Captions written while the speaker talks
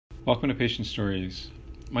Welcome to Patient Stories.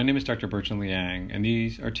 My name is Dr. Bertrand Liang, and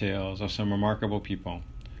these are tales of some remarkable people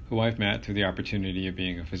who I've met through the opportunity of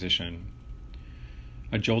being a physician.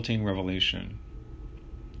 A jolting revelation.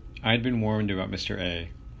 I had been warned about Mr.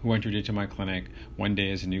 A, who entered into my clinic one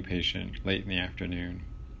day as a new patient late in the afternoon.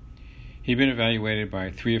 He'd been evaluated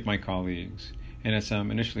by 3 of my colleagues and had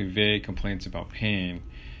some initially vague complaints about pain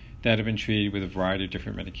that had been treated with a variety of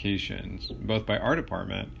different medications, both by our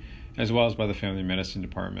department as well as by the family medicine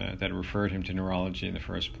department that referred him to neurology in the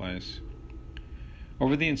first place.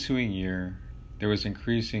 Over the ensuing year, there was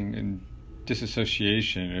increasing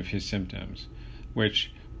disassociation of his symptoms,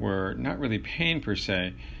 which were not really pain per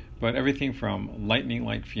se, but everything from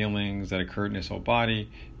lightning-like feelings that occurred in his whole body,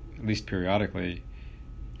 at least periodically,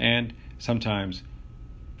 and sometimes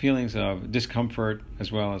feelings of discomfort as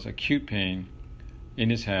well as acute pain in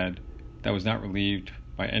his head that was not relieved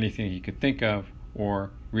by anything he could think of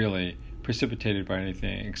or really precipitated by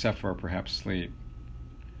anything except for perhaps sleep.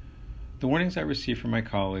 The warnings I received from my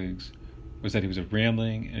colleagues was that he was a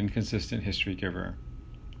rambling and inconsistent history giver,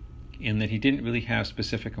 and that he didn't really have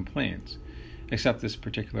specific complaints, except this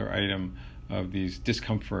particular item of these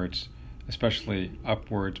discomforts, especially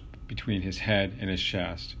upwards between his head and his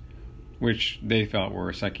chest, which they felt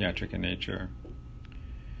were psychiatric in nature.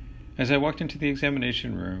 As I walked into the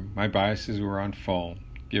examination room, my biases were on full,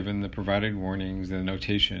 given the provided warnings and the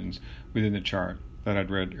notations within the chart that I'd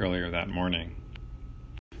read earlier that morning.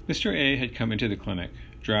 Mr. A had come into the clinic,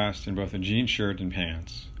 dressed in both a jean shirt and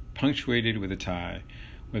pants, punctuated with a tie,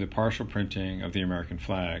 with a partial printing of the American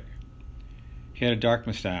flag. He had a dark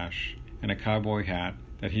mustache and a cowboy hat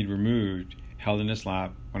that he'd removed, held in his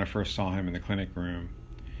lap when I first saw him in the clinic room.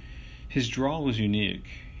 His drawl was unique,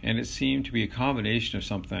 and it seemed to be a combination of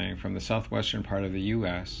something from the southwestern part of the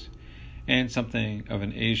U.S. and something of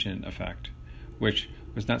an Asian effect, which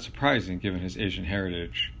was not surprising given his Asian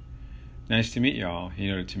heritage. "Nice to meet y'all," he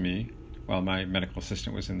noted to me, while my medical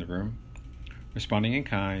assistant was in the room. Responding in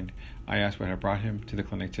kind, I asked what had brought him to the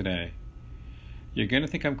clinic today. "You're going to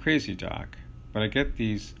think I'm crazy, Doc, but I get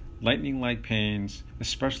these lightning-like pains,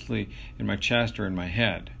 especially in my chest or in my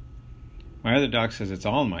head. My other doc says it's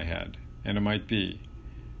all in my head, and it might be,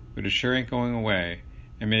 but it sure ain't going away,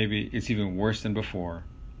 and maybe it's even worse than before."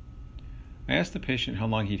 I asked the patient how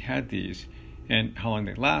long he'd had these, and how long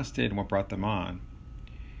they lasted, and what brought them on.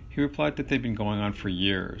 He replied that they'd been going on for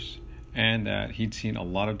years, and that he'd seen a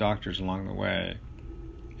lot of doctors along the way,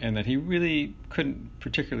 and that he really couldn't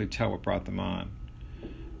particularly tell what brought them on.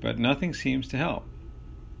 "But nothing seems to help.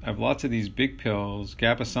 I've lots of these big pills,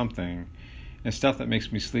 GABA something, and stuff that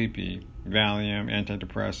makes me sleepy, Valium,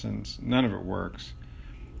 antidepressants, none of it works.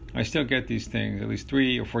 I still get these things at least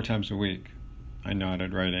 3 or 4 times a week." I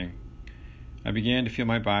nodded, writing. I began to feel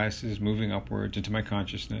my biases moving upwards into my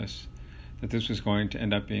consciousness, that this was going to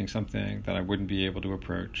end up being something that I wouldn't be able to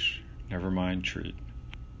approach, never mind treat.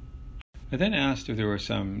 I then asked if there was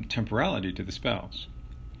some temporality to the spells.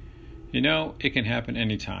 "You know, it can happen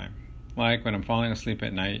any time, like when I'm falling asleep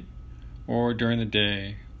at night, or during the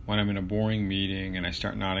day when I'm in a boring meeting and I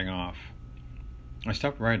start nodding off." I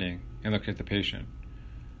stopped writing and looked at the patient.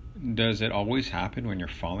 "Does it always happen when you're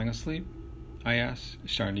falling asleep?" I asked,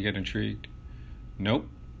 starting to get intrigued. "Nope,"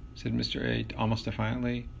 said Mr. A almost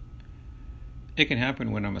defiantly. "It can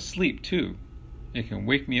happen when I'm asleep, too. It can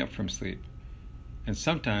wake me up from sleep. And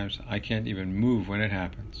sometimes I can't even move when it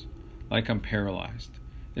happens, like I'm paralyzed.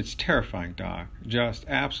 It's terrifying, Doc, just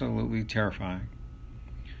absolutely terrifying."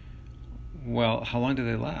 "Well, how long do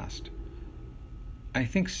they last?" "I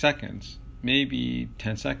think seconds, maybe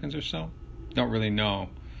 10 seconds or so. Don't really know.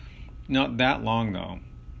 Not that long, though."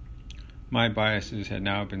 My biases had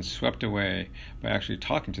now been swept away by actually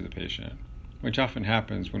talking to the patient, which often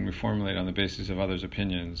happens when we formulate on the basis of others'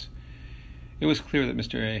 opinions. It was clear that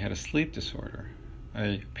Mr. A had a sleep disorder,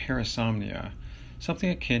 a parasomnia, something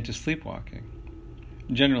akin to sleepwalking.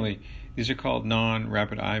 Generally, these are called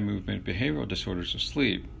non-rapid eye movement behavioral disorders of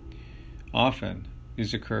sleep. Often,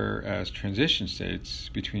 these occur as transition states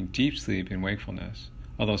between deep sleep and wakefulness,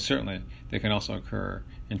 although certainly they can also occur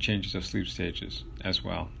in changes of sleep stages as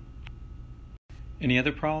well. "Any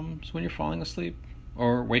other problems when you're falling asleep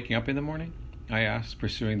or waking up in the morning?" I asked,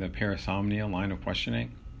 pursuing the parasomnia line of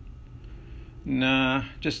questioning. "Nah,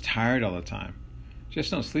 just tired all the time.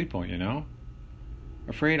 Just don't sleep well, you know.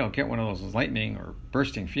 Afraid I'll get one of those lightning or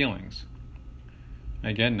bursting feelings."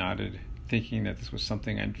 I again nodded, thinking that this was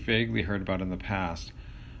something I'd vaguely heard about in the past,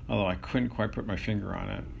 although I couldn't quite put my finger on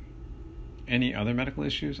it. "Any other medical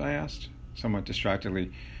issues?" I asked, somewhat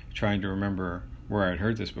distractedly trying to remember where I'd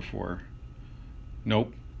heard this before.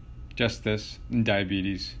 "Nope, just this and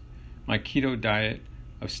diabetes. My keto diet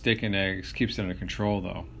of steak and eggs keeps it under control,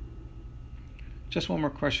 though." Just one more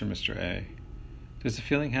question, Mr. A. Does the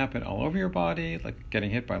feeling happen all over your body, like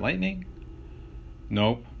getting hit by lightning?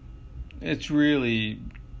 Nope. It's really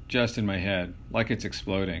just in my head, like it's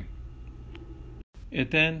exploding.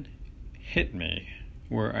 It then hit me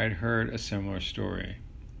where I'd heard a similar story.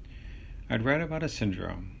 I'd read about a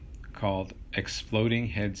syndrome called exploding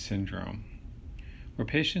head syndrome, where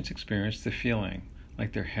patients experienced the feeling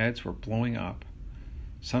like their heads were blowing up,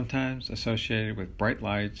 sometimes associated with bright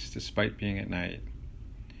lights despite being at night.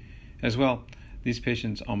 As well, these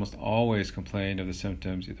patients almost always complained of the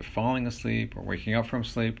symptoms either falling asleep or waking up from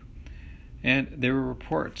sleep, and there were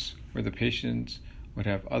reports where the patients would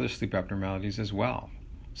have other sleep abnormalities as well,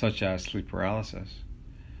 such as sleep paralysis.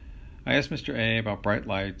 I asked Mr. A about bright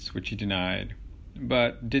lights, which he denied,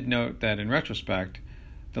 but did note that in retrospect,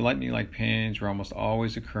 the lightning-like pains were almost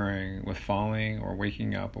always occurring with falling or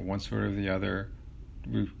waking up of one sort or the other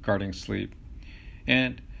regarding sleep,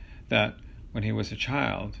 and that when he was a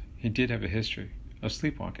child, he did have a history of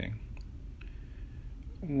sleepwalking.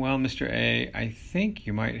 Well, Mr. A, I think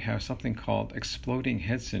you might have something called exploding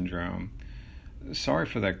head syndrome. Sorry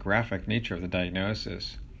for the graphic nature of the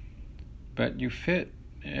diagnosis, but you fit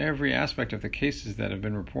every aspect of the cases that have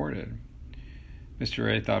been reported.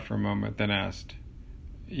 Mr. A thought for a moment, then asked,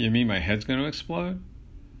 You mean my head's going to explode?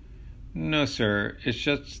 No, sir. It's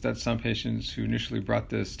just that some patients who initially brought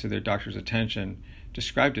this to their doctor's attention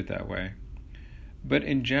described it that way. But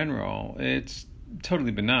in general, it's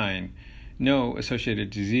totally benign. No associated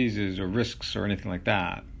diseases or risks or anything like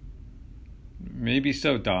that. Maybe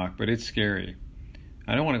so, Doc, but it's scary.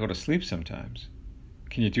 I don't want to go to sleep sometimes.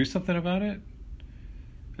 Can you do something about it?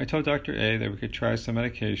 I told Dr. A that we could try some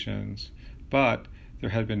medications, but there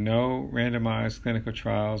had been no randomized clinical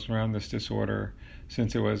trials around this disorder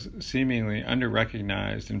since it was seemingly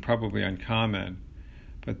under-recognized and probably uncommon.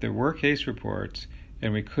 But there were case reports,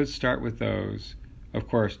 and we could start with those, of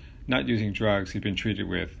course, not using drugs he'd been treated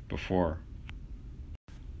with before.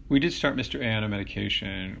 We did start Mr. A on a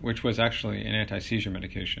medication, which was actually an anti-seizure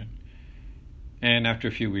medication. And after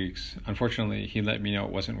a few weeks, unfortunately, he let me know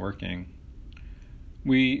it wasn't working.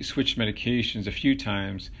 We switched medications a few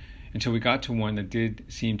times until we got to one that did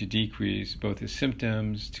seem to decrease both his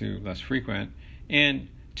symptoms to less frequent and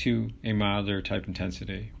to a milder type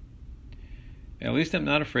intensity. At least I'm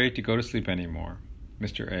not afraid to go to sleep anymore,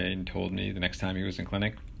 Mr. A told me the next time he was in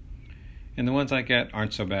clinic. And the ones I get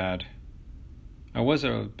aren't so bad. I was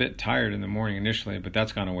a bit tired in the morning initially, but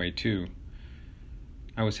that's gone away too.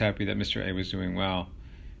 I was happy that Mr. A was doing well,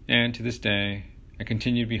 and to this day, I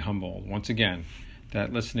continue to be humbled once again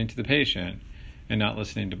that listening to the patient and not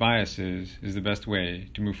listening to biases is the best way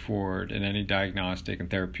to move forward in any diagnostic and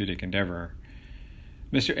therapeutic endeavor.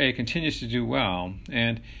 Mr. A continues to do well,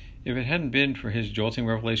 and if it hadn't been for his jolting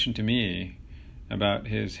revelation to me about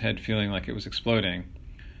his head feeling like it was exploding,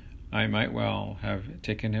 I might well have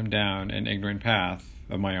taken him down an ignorant path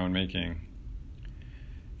of my own making.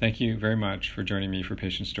 Thank you very much for joining me for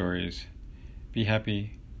Patient Stories. Be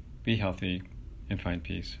happy, be healthy, and find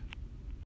peace.